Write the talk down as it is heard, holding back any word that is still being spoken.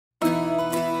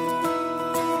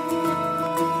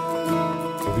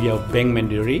We are Bank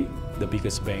Mandiri, the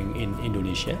biggest bank in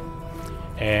Indonesia.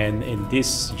 And in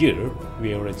this year, we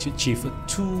have achieved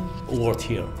 2 awards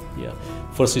here. Yeah.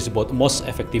 First is about most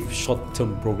effective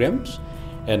short-term programs,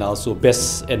 and also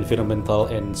best environmental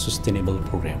and sustainable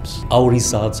programs. Our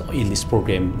results in this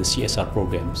program, the CSR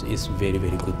programs, is very,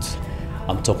 very good.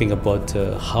 I'm talking about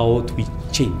how we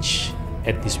change,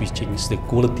 at least we change the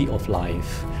quality of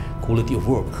life, quality of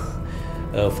work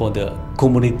for the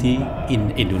community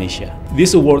in Indonesia.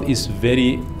 This award is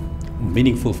very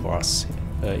meaningful for us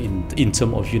in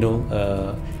terms of,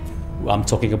 I'm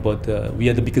talking about we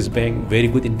are the biggest bank, very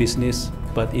good in business,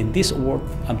 but in this award,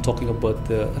 I'm talking about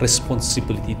the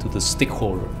responsibility to the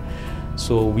stakeholder.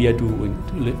 So we are doing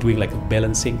like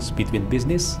balancing between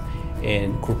business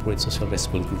and corporate social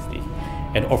responsibility.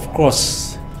 And of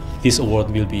course, this award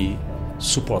will be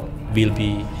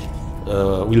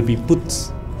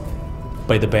put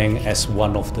by the bank as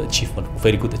one of the achievement,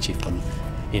 very good achievement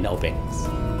in our banks.